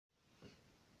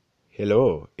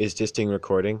Hello, is this thing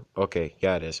recording? Okay,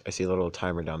 yeah it is. I see a little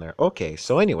timer down there. Okay,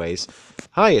 so anyways,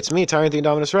 hi, it's me, Tyrant the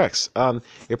Indominus Rex.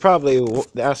 You're probably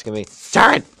asking me,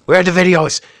 Tyrant, where are the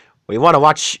videos? We want to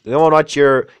watch. We want to watch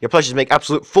your plushies make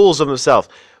absolute fools of themselves.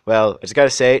 Well, I just gotta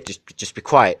say, just be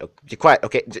quiet. Be quiet,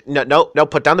 okay? No,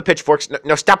 put down the pitchforks.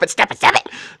 No, stop it.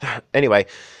 Anyway,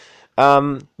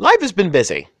 life has been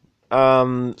busy.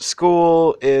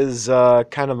 School is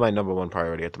kind of my number one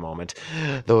priority at the moment,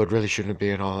 though it really shouldn't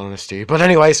be in all honesty. But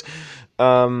anyways,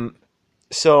 um,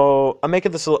 so I'm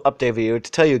making this little update video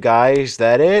to tell you guys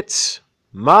that it's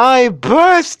my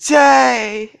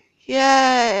birthday.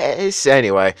 Yes.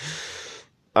 Anyway,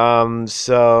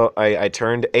 so I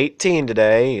turned 18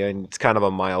 today, and it's kind of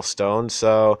a milestone.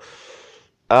 So,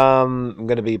 I'm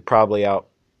gonna be probably out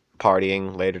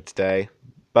partying later today.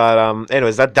 But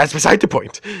anyways, that's beside the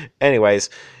point. Anyways,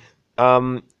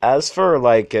 as for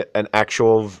like an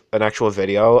actual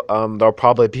video, there'll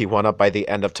probably be one up by the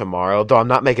end of tomorrow. Though I'm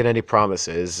not making any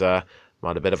promises. I'm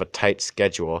on a bit of a tight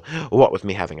schedule. What with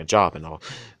me having a job and all.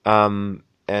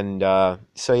 And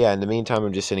so yeah. In the meantime,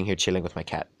 I'm just sitting here chilling with my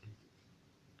cat.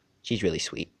 She's really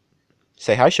sweet.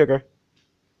 Say hi, sugar.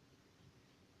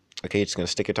 Okay, you're just gonna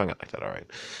stick your tongue out like that. All right.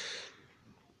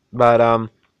 But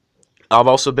I've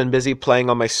also been busy playing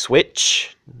on my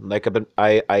Switch. Like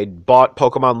I bought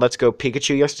Pokemon Let's Go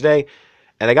Pikachu yesterday,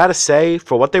 and I gotta say,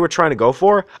 for what they were trying to go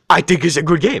for, I think it's a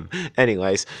good game.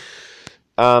 Anyways,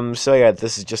 so yeah,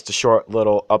 this is just a short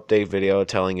little update video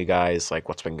telling you guys like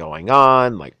what's been going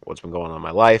on, like what's been going on in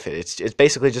my life. It's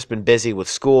basically just been busy with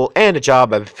school and a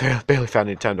job. I've barely found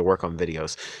any time to work on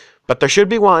videos, but there should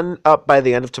be one up by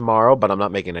the end of tomorrow. But I'm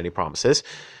not making any promises.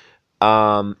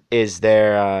 Is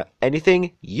there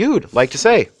anything you'd like to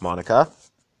say, Monica?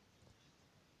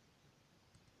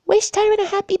 Wish Tyron a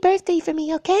happy birthday for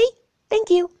me, okay? Thank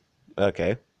you.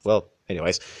 Okay. Well,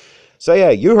 anyways. So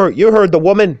yeah, you heard the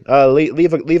woman.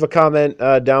 Leave a comment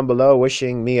down below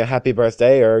wishing me a happy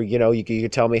birthday, or you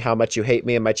could tell me how much you hate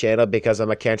me and my channel because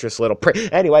I'm a cancerous little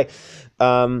prick. Anyway,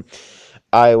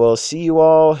 I will see you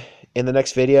all in the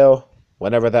next video,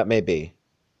 whenever that may be.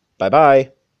 Bye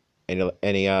bye.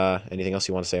 Anything else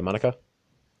you want to say, Monica?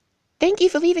 Thank you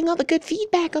for leaving all the good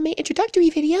feedback on my introductory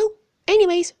video.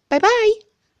 Anyways, bye-bye.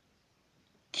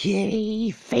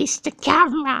 Kitty, face the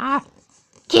camera.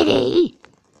 Kitty,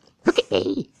 look at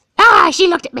me. Ah, she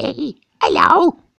looked at me. Hello.